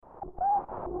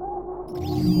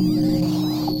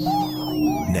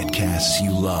podcasts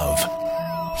you love.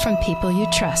 From people you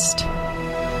trust.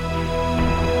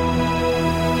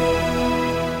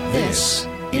 This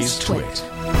is Twit.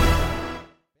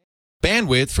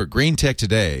 Bandwidth for Green Tech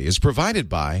Today is provided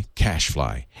by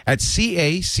CacheFly at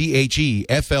CacheFly.com.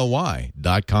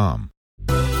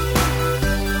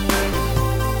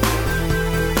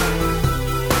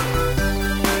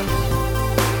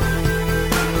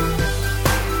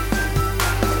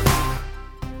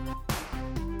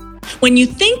 When you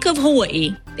think of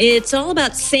Hawaii, it's all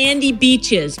about sandy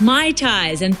beaches, mai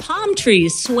tais, and palm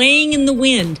trees swaying in the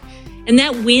wind. And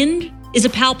that wind is a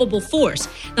palpable force.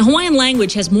 The Hawaiian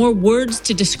language has more words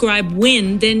to describe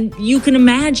wind than you can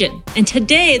imagine. And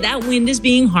today, that wind is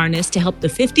being harnessed to help the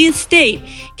 50th state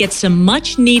get some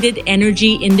much-needed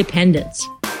energy independence.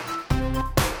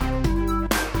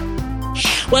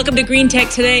 Welcome to Green Tech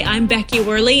Today. I'm Becky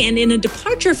Worley, and in a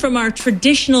departure from our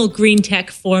traditional Green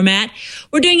Tech format,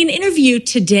 we're doing an interview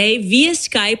today via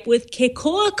Skype with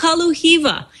Kekoa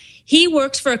Kaluhiva. He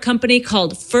works for a company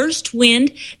called First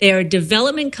Wind. They are a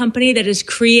development company that has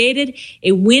created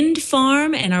a wind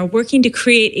farm and are working to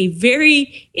create a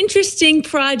very interesting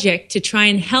project to try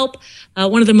and help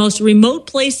one of the most remote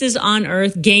places on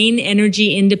Earth gain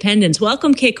energy independence.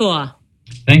 Welcome, Kekoa.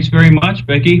 Thanks very much,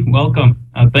 Becky. Welcome.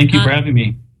 Thank you for having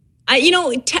me.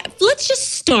 Let's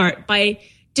just start by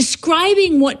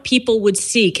describing what people would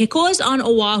see. Kekoa's on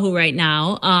Oahu right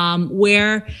now,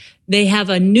 where they have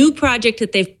a new project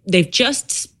that they've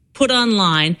just put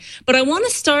online. But I want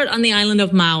to start on the island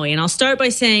of Maui. And I'll start by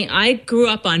saying I grew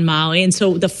up on Maui. And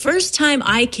so the first time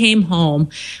I came home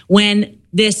when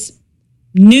this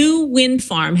new wind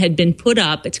farm had been put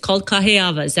up, it's called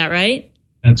Kaheava. Is that right?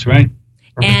 That's right.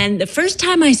 And the first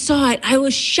time I saw it, I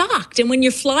was shocked. And when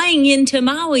you're flying into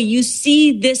Maui, you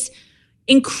see this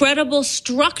incredible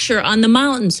structure on the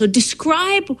mountain. So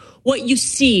describe what you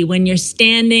see when you're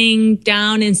standing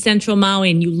down in central Maui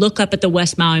and you look up at the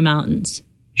West Maui Mountains.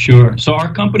 Sure. So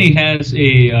our company has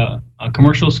a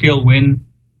commercial scale wind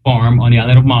farm on the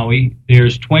island of Maui.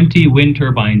 There's 20 wind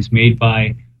turbines made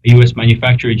by a U.S.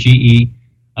 manufacturer, GE.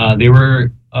 They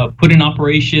were put in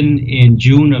operation in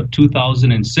June of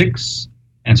 2006.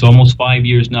 And so almost 5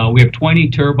 years now. We have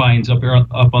 20 turbines up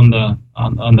on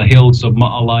the hills of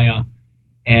Ma'alaya.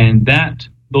 And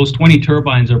those 20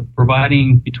 turbines are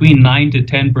providing between 9 to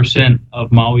 10%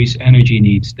 of Maui's energy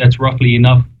needs. That's roughly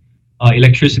enough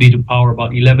electricity to power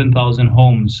about 11,000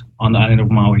 homes on the island of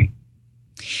Maui.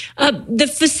 The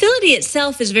facility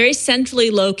itself is very centrally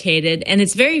located and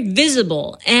it's very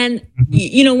visible. And,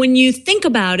 when you think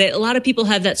about it, a lot of people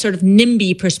have that sort of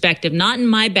NIMBY perspective, not in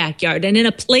my backyard. And in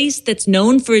a place that's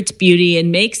known for its beauty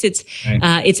and makes its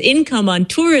income on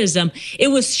tourism, it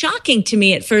was shocking to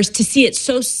me at first to see it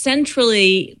so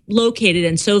centrally located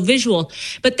and so visual.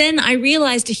 But then I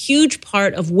realized a huge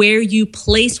part of where you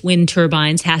place wind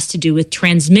turbines has to do with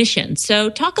transmission. So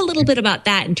talk a little bit about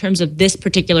that in terms of this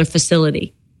particular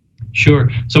facility. Sure.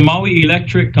 So Maui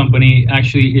Electric Company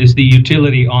actually is the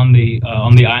utility on the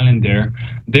island there.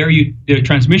 Their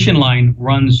transmission line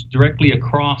runs directly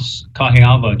across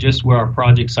Kaheava, just where our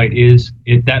project site is.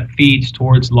 That feeds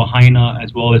towards Lahaina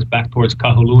as well as back towards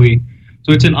Kahului.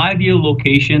 So it's an ideal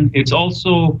location.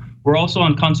 We're also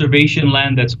on conservation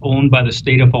land that's owned by the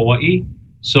state of Hawaii.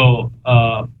 So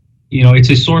it's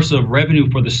a source of revenue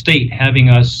for the state having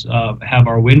us have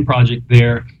our wind project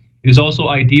there. It is also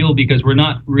ideal because we're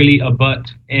not really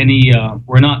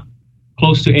we're not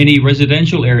close to any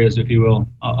residential areas, if you will,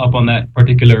 up on that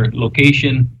particular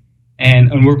location.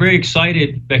 And we're very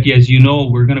excited, Becky, as you know,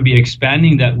 we're going to be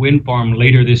expanding that wind farm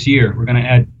later this year. We're going to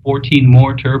add 14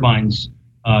 more turbines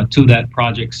to that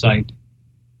project site.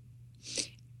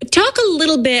 Talk a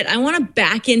little bit, I want to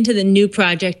back into the new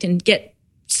project and get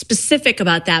specific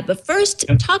about that. But first,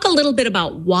 talk a little bit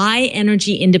about why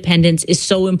energy independence is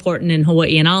so important in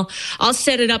Hawaii. And I'll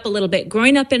set it up a little bit.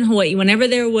 Growing up in Hawaii, whenever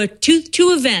there were two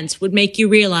events would make you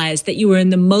realize that you were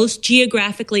in the most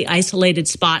geographically isolated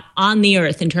spot on the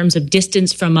earth in terms of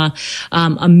distance from a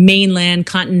mainland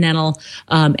continental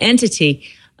entity.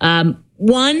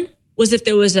 One was if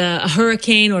there was a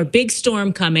hurricane or a big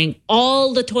storm coming,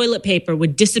 all the toilet paper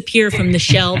would disappear from the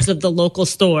shelves of the local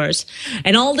stores,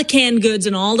 and all the canned goods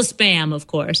and all the Spam, of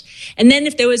course. And then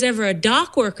if there was ever a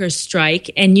dock workers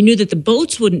strike and you knew that the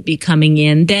boats wouldn't be coming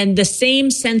in, then the same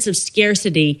sense of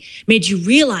scarcity made you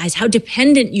realize how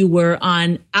dependent you were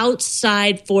on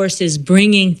outside forces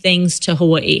bringing things to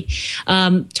Hawaii.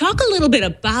 Talk a little bit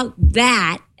about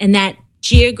that and that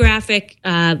geographic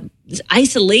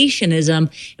isolationism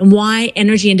and why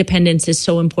energy independence is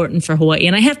so important for Hawaii.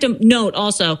 And I have to note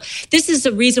also, this is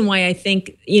the reason why I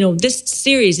think, this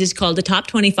series is called the Top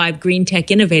 25 Green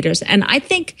Tech Innovators. And I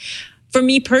think for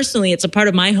me personally, it's a part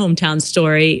of my hometown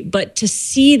story, but to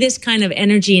see this kind of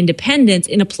energy independence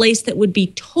in a place that would be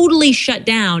totally shut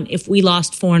down if we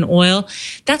lost foreign oil,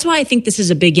 that's why I think this is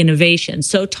a big innovation.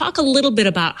 So talk a little bit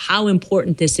about how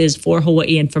important this is for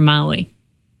Hawaii and for Maui.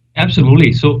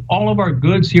 Absolutely. So all of our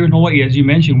goods here in Hawaii, as you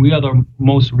mentioned, we are the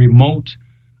most remote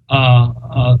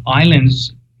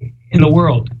islands in the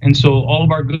world. And so all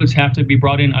of our goods have to be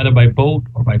brought in either by boat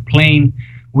or by plane.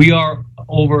 We are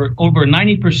over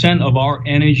 90% of our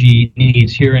energy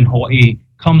needs here in Hawaii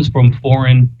comes from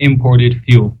foreign imported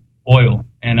fuel, oil,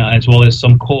 and as well as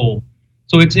some coal.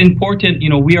 So it's important,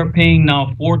 we are paying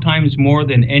now 4 times more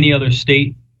than any other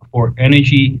state for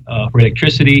energy, for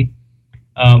electricity.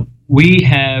 We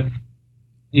have,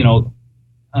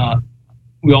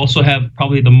 we also have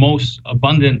probably the most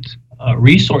abundant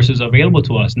resources available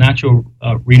to us, natural,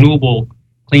 renewable,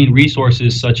 clean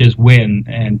resources such as wind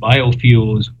and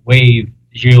biofuels, wave,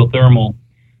 geothermal.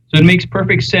 So it makes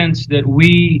perfect sense that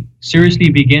we seriously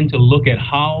begin to look at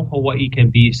how Hawaii can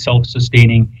be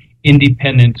self-sustaining,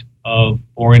 independent of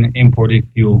foreign imported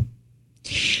fuel.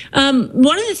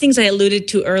 One of the things I alluded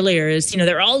to earlier is,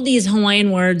 there are all these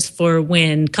Hawaiian words for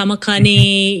wind,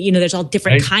 kamakani, there's all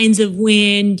different kinds of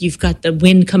wind. You've got the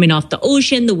wind coming off the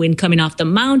ocean, the wind coming off the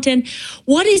mountain.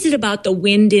 What is it about the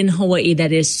wind in Hawaii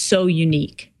that is so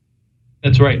unique?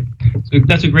 That's right. So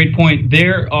that's a great point.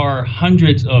 There are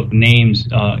hundreds of names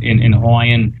in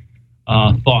Hawaiian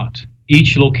thought.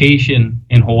 Each location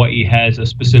in Hawaii has a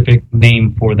specific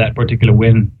name for that particular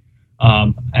wind.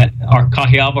 At our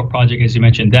Kahiava project, as you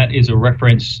mentioned, that is a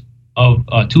reference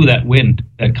to that wind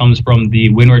that comes from the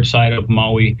windward side of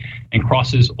Maui and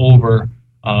crosses over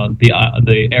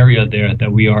the area there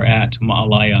that we are at,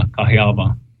 Ma'alaya,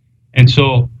 Kahiava. And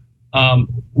so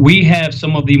we have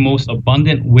some of the most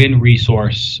abundant wind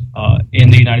resource in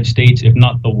the United States, if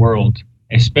not the world,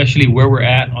 especially where we're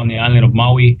at on the island of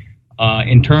Maui.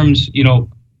 In terms,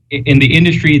 in the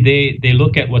industry, they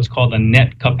look at what's called a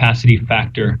net capacity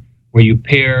factor, where you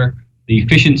pair the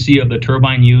efficiency of the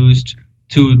turbine used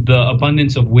to the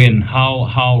abundance of wind,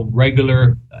 how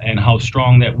regular and how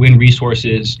strong that wind resource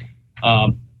is.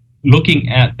 Looking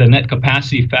at the net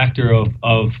capacity factor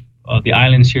of the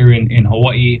islands here in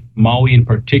Hawaii, Maui in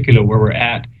particular, where we're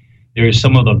at, there is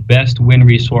some of the best wind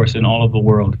resource in all of the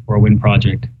world for a wind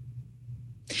project.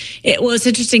 It's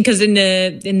interesting because in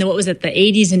the what was it, the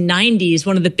 80s and 90s,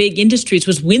 one of the big industries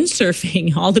was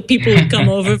windsurfing. All the people would come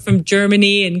over from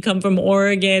Germany and come from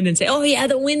Oregon and say, "Oh yeah,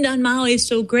 the wind on Maui is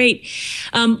so great."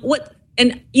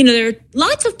 There are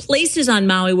lots of places on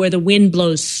Maui where the wind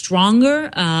blows stronger,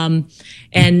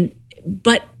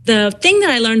 but the thing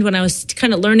that I learned when I was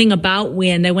kind of learning about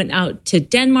wind, I went out to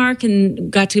Denmark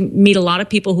and got to meet a lot of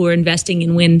people who are investing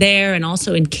in wind there and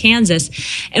also in Kansas.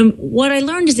 And what I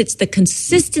learned is it's the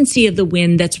consistency of the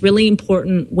wind that's really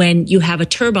important when you have a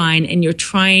turbine and you're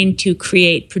trying to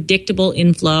create predictable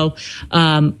inflow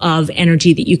of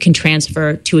energy that you can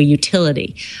transfer to a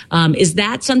utility. Is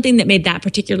that something that made that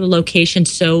particular location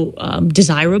so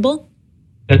desirable?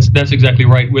 That's exactly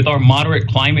right. With our moderate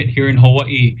climate here in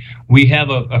Hawaii, we have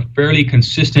a fairly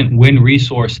consistent wind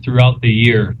resource throughout the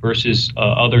year versus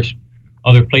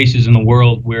other places in the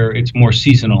world where it's more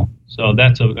seasonal. So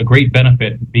that's a great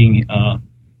benefit being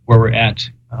where we're at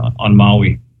on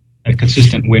Maui, a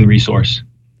consistent wind resource.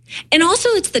 And also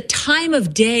it's the time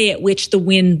of day at which the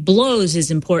wind blows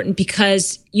is important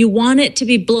because you want it to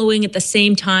be blowing at the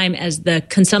same time as the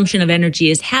consumption of energy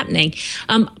is happening.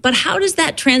 But how does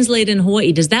that translate in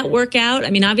Hawaii? Does that work out?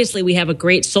 I mean, obviously we have a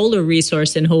great solar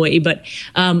resource in Hawaii, but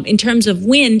in terms of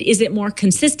wind, is it more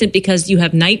consistent because you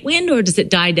have night wind or does it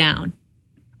die down?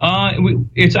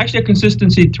 It's actually a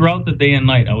consistency throughout the day and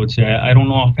night, I would say. I don't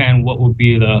know offhand what would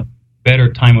be the better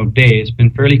time of day. It's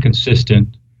been fairly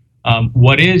consistent.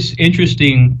 What is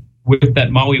interesting with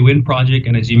that Maui Wind Project,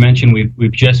 and as you mentioned,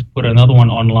 we've just put another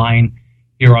one online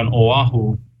here on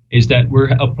Oahu, is that we're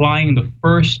applying the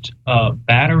first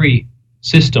battery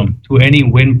system to any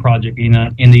wind project in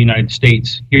the United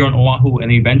States here on Oahu,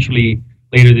 and eventually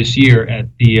later this year at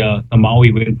the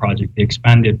Maui Wind Project, the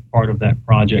expanded part of that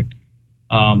project.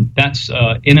 That's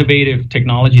innovative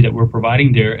technology that we're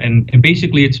providing there, and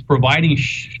basically it's providing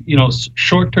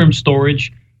short-term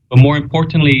storage. But more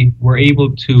importantly, we're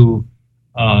able to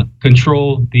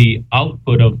control the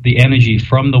output of the energy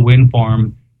from the wind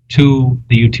farm to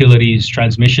the utilities'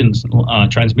 transmission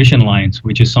lines,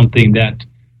 which is something that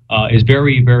is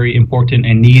very, very important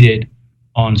and needed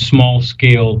on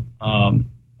small-scale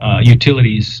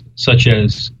utilities such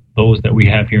as those that we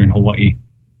have here in Hawaii.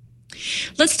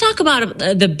 Let's talk about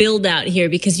the build out here,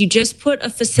 because you just put a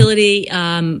facility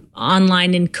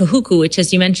online in Kahuku, which,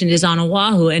 as you mentioned, is on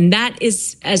Oahu. And that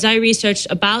is, as I researched,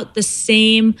 about the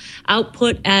same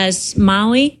output as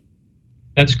Maui?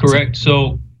 That's correct.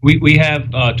 So we have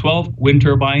 12 wind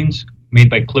turbines made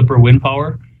by Clipper Wind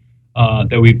Power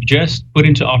that we've just put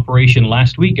into operation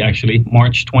last week, actually,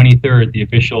 March 23rd, the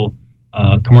official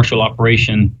commercial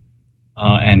operation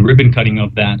and ribbon cutting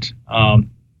of that.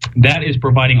 That is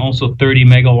providing also 30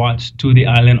 megawatts to the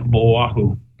island of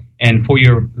Oahu. And for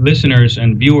your listeners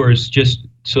and viewers, just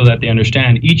so that they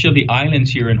understand, each of the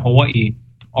islands here in Hawaii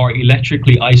are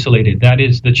electrically isolated. That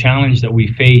is the challenge that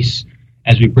we face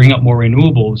as we bring up more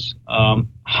renewables.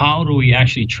 How do we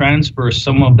actually transfer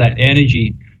some of that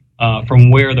energy from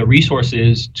where the resource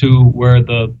is to where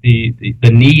the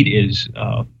need is?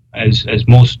 As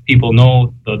most people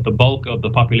know, the bulk of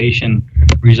the population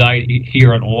reside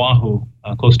here on Oahu,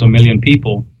 close to 1 million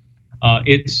people.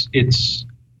 It's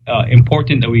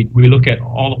important that we look at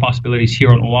all the possibilities here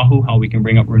on Oahu, how we can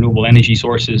bring up renewable energy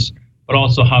sources, but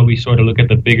also how we sort of look at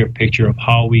the bigger picture of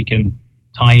how we can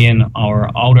tie in our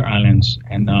outer islands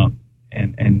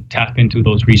and tap into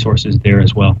those resources there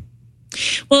as well.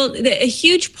 Well, a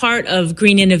huge part of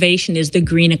green innovation is the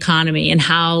green economy and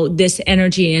how this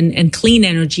energy and clean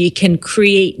energy can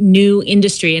create new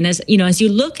industry. And as you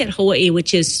look at Hawaii,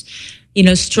 which is,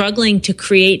 struggling to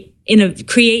create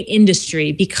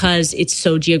industry because it's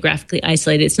so geographically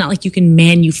isolated. It's not like you can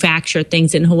manufacture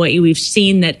things in Hawaii. We've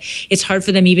seen that it's hard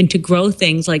for them even to grow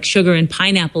things like sugar and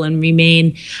pineapple and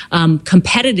remain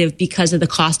competitive because of the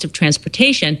cost of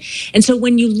transportation. And so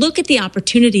when you look at the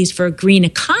opportunities for a green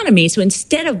economy, so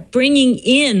instead of bringing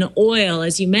in oil,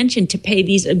 as you mentioned, to pay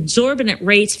these exorbitant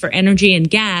rates for energy and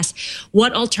gas,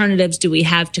 what alternatives do we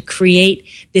have to create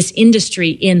this industry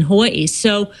in Hawaii?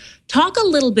 So talk a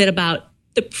little bit about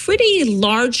the pretty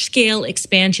large-scale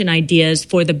expansion ideas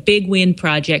for the Big Wind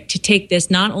project to take this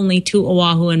not only to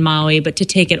Oahu and Maui, but to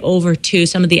take it over to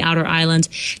some of the outer islands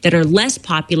that are less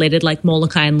populated, like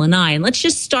Molokai and Lanai. And let's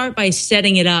just start by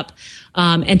setting it up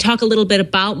and talk a little bit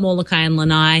about Molokai and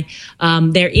Lanai.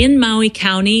 They're in Maui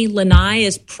County. Lanai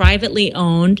is privately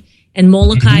owned, and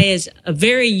Molokai is a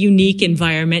very unique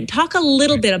environment. Talk a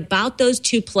little bit about those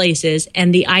two places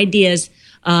and the ideas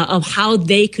of how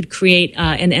they could create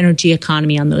an energy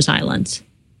economy on those islands.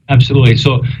 Absolutely.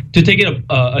 So to take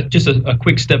it just a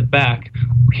quick step back,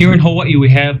 here in Hawaii, we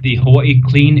have the Hawaii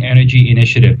Clean Energy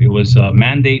Initiative. It was a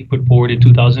mandate put forward in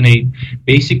 2008,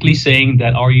 basically saying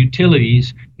that our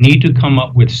utilities need to come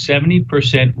up with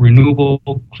 70% renewable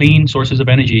clean sources of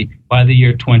energy by the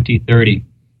year 2030.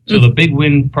 So the Big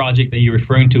Wind project that you're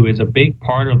referring to is a big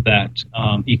part of that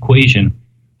equation,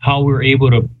 how we're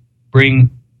able to bring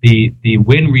the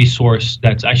wind resource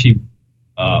that's actually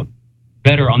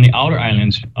better on the outer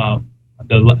islands,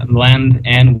 the land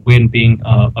and wind being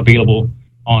available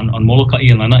on Molokai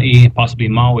and Lanai, possibly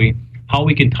Maui, how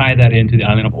we can tie that into the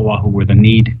island of Oahu where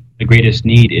the greatest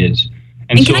need is.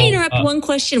 And can I interrupt one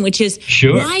question, which is,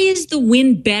 sure. Why is the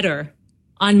wind better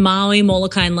on Maui,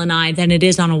 Molokai, and Lanai than it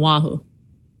is on Oahu?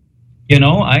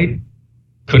 I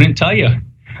couldn't tell you.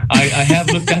 I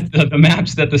have looked at the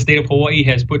maps that the state of Hawaii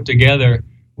has put together,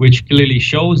 which clearly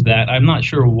shows that. I'm not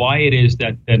sure why it is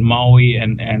that Maui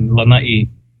and Lanai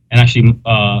and actually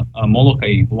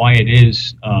Molokai, why it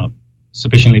is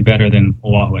sufficiently better than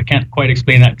Oahu. I can't quite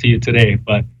explain that to you today,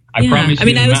 but I promise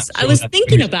you. I was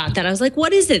thinking about that. I was like,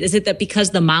 what is it? Is it that because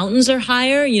the mountains are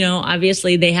higher,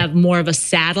 obviously they have more of a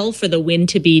saddle for the wind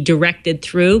to be directed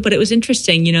through? But it was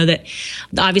interesting, that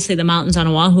obviously the mountains on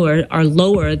Oahu are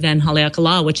lower than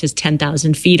Haleakala, which is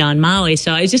 10,000 feet on Maui.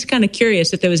 So I was just kind of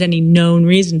curious if there was any known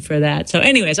reason for that. So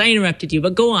anyways, I interrupted you,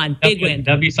 but go on. Big Wind.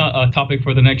 That'd be a topic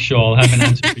for the next show. I'll have an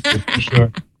answer for you for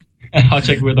sure. I'll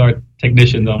check with our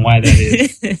technicians on why that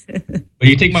is. But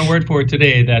you take my word for it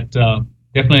today that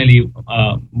definitely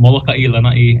Molokai,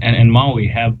 Lanai, and Maui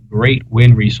have great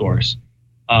wind resource.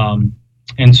 And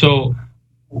so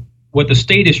what the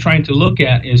state is trying to look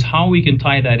at is how we can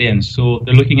tie that in. So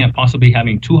they're looking at possibly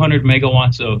having 200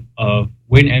 megawatts of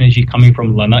wind energy coming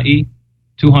from Lanai,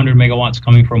 200 megawatts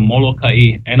coming from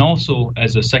Molokai, and also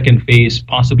as a second phase,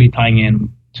 possibly tying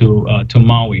in to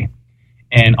Maui.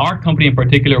 And our company in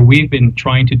particular, we've been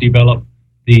trying to develop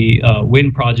the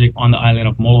wind project on the island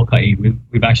of Molokai.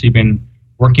 We've actually been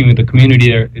working with the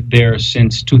community there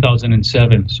since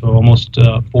 2007, so almost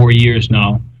 4 years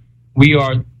now. We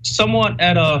are somewhat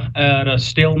at a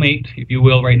stalemate, if you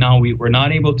will, right now. We're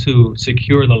not able to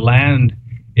secure the land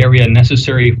area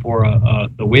necessary for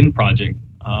the wind project,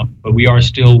 but we are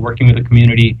still working with the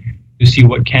community to see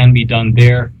what can be done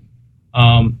there.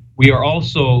 We are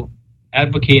also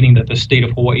advocating that the state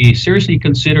of Hawaii seriously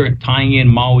consider tying in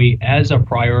Maui as a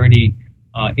priority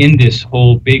in this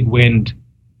whole big wind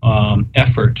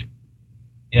effort.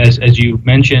 As you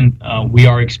mentioned, we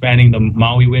are expanding the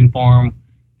Maui wind farm.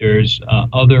 There's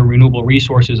other renewable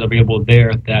resources available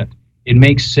there that it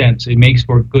makes sense. It makes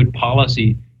for good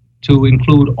policy to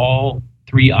include all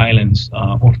 3 islands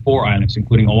or 4 islands,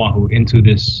 including Oahu, into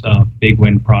this big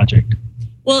wind project.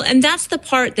 Well, and that's the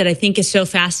part that I think is so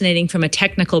fascinating from a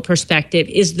technical perspective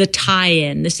is the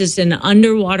tie-in. This is an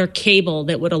underwater cable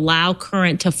that would allow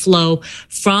current to flow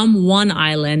from one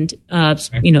island,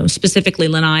 specifically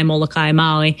Lanai, Molokai,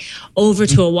 Maui, over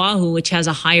to Oahu, which has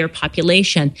a higher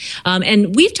population.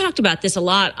 And we've talked about this a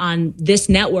lot on this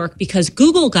network because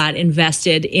Google got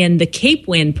invested in the Cape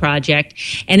Wind project.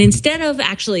 And instead of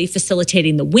actually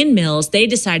facilitating the windmills, they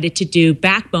decided to do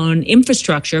backbone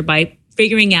infrastructure by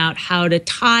figuring out how to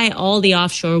tie all the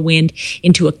offshore wind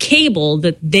into a cable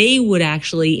that they would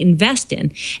actually invest in.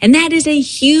 And that is a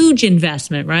huge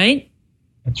investment, right?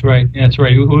 That's right.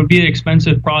 It would be an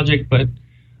expensive project, but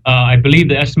I believe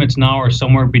the estimates now are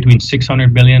somewhere between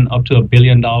 $600 million up to $1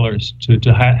 billion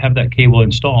to have that cable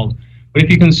installed. But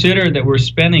if you consider that we're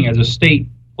spending as a state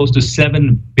close to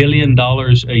 $7 billion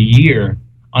a year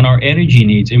on our energy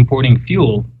needs, importing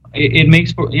fuel, it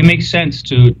makes sense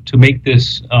to make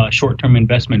this short-term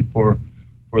investment for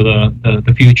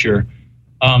the future.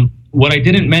 What I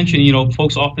didn't mention,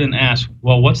 folks often ask,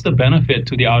 well, what's the benefit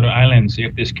to the outer islands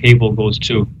if this cable goes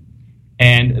to?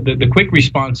 And the quick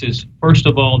response is, first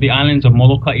of all, the islands of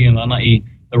Molokai and Lanai,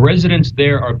 the residents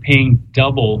there are paying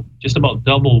just about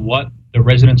double what the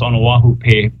residents on Oahu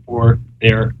pay for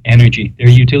their energy, their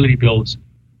utility bills.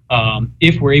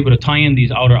 If we're able to tie in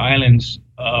these outer islands,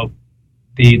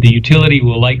 the utility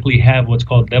will likely have what's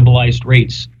called levelized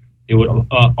rates. It would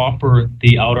offer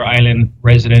the outer island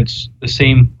residents the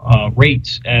same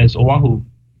rates as Oahu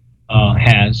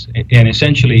has, and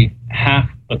essentially half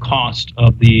the cost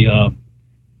of the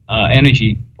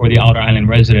energy for the outer island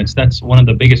residents. That's one of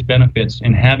the biggest benefits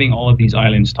in having all of these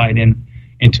islands tied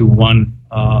into one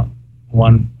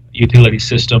utility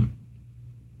system.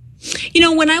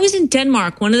 When I was in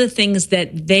Denmark, one of the things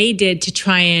that they did to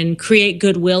try and create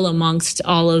goodwill amongst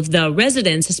all of the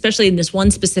residents, especially in this one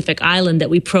specific island that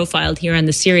we profiled here on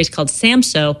the series called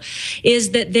Samso,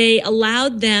 is that they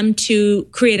allowed them to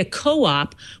create a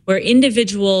co-op where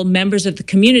individual members of the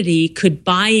community could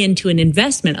buy into an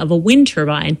investment of a wind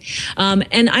turbine.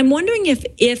 And I'm wondering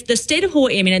if the state of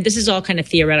Hawaii, this is all kind of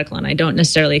theoretical, and I don't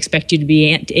necessarily expect you to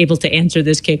be able to answer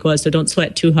this, Keikoa, so don't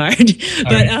sweat too hard.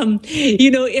 But,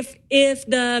 if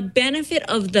the benefit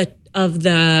of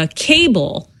the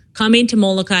cable coming to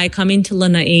Molokai, coming to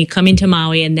Lanai, coming to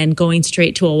Maui, and then going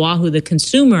straight to Oahu, the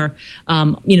consumer,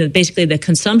 basically the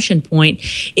consumption point,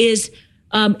 is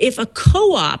if a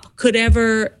co-op could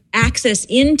ever access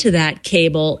into that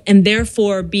cable and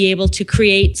therefore be able to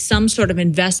create some sort of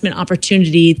investment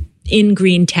opportunity in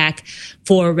green tech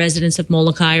for residents of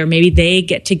Molokai, or maybe they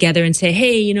get together and say,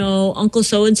 hey, Uncle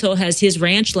so-and-so has his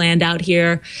ranch land out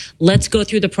here. Let's go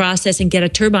through the process and get a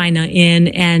turbine in.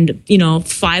 And,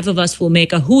 5 of us will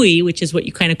make a hui, which is what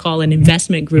you kind of call an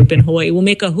investment group in Hawaii. We'll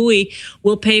make a hui,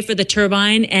 we'll pay for the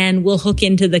turbine, and we'll hook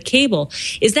into the cable.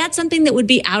 Is that something that would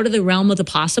be out of the realm of the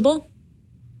possible?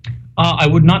 I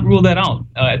would not rule that out.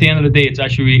 At the end of the day, it's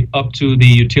actually up to the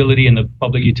utility and the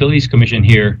Public Utilities Commission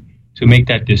here to make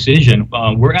that decision.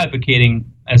 We're advocating,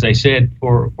 as I said,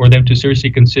 for them to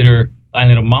seriously consider the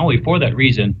island of Maui for that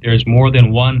reason. There's more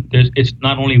than one. It's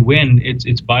not only wind,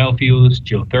 it's biofuels,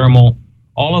 geothermal,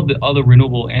 all of the other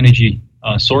renewable energy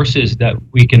sources that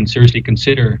we can seriously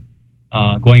consider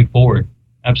going forward.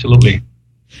 Absolutely.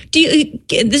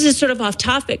 This is sort of off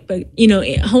topic, but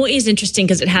Hawaii is interesting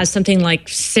because it has something like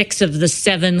 6 of the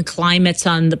 7 climates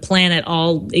on the planet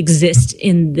all exist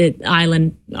in the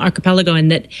island archipelago,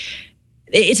 and that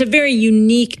it's a very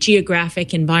unique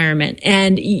geographic environment.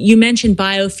 And you mentioned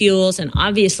biofuels, and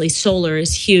obviously solar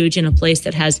is huge in a place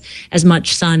that has as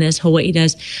much sun as Hawaii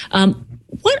does.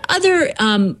 What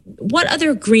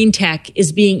other green tech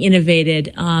is being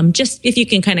innovated? Just if you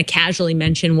can kind of casually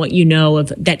mention what you know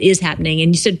of that is happening.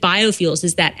 And you said biofuels.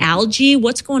 Is that algae?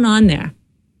 What's going on there?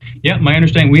 Yeah, my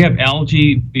understanding, we have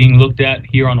algae being looked at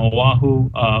here on Oahu.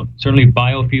 Certainly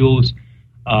biofuels,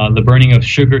 the burning of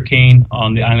sugarcane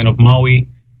on the island of Maui.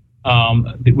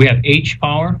 We have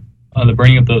H-Power, the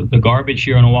burning of the garbage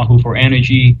here on Oahu for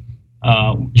energy.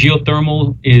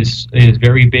 Geothermal is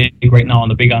very big right now on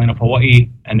the Big Island of Hawaii,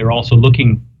 and they're also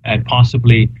looking at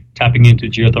possibly tapping into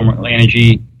geothermal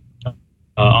energy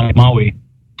on Maui.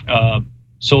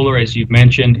 Solar, as you've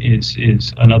mentioned,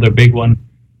 is another big one.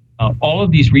 all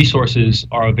of these resources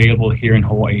are available here in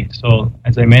Hawaii. So,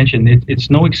 as I mentioned, it's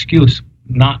no excuse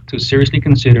not to seriously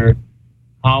consider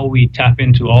how we tap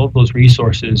into all of those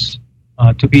resources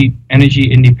to be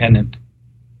energy independent.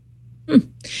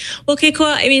 Well,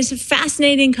 Keikoa, I mean, it's a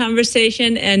fascinating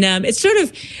conversation, and it's sort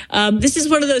of, this is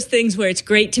one of those things where it's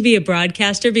great to be a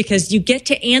broadcaster because you get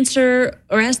to answer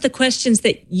or ask the questions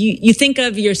that you think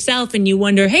of yourself and you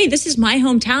wonder, hey, this is my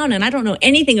hometown and I don't know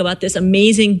anything about this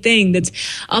amazing thing that's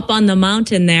up on the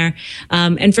mountain there.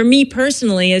 And for me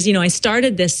personally, as you know, I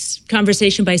started this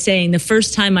conversation by saying the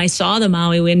first time I saw the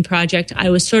Maui Wind Project, I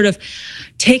was sort of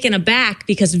taken aback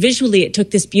because visually it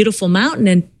took this beautiful mountain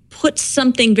and put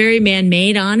something very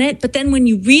man-made on it. But then when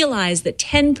you realize that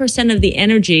 10% of the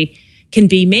energy can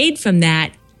be made from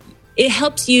that, it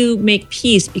helps you make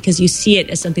peace because you see it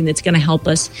as something that's going to help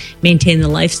us maintain the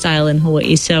lifestyle in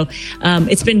Hawaii. So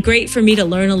it's been great for me to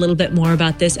learn a little bit more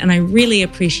about this, and I really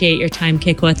appreciate your time,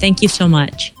 Keikoa. Thank you so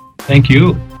much. Thank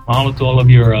you. Mahalo to all of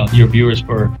your viewers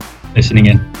for listening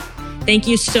in. Thank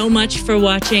you so much for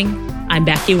watching. I'm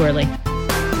Becky Worley.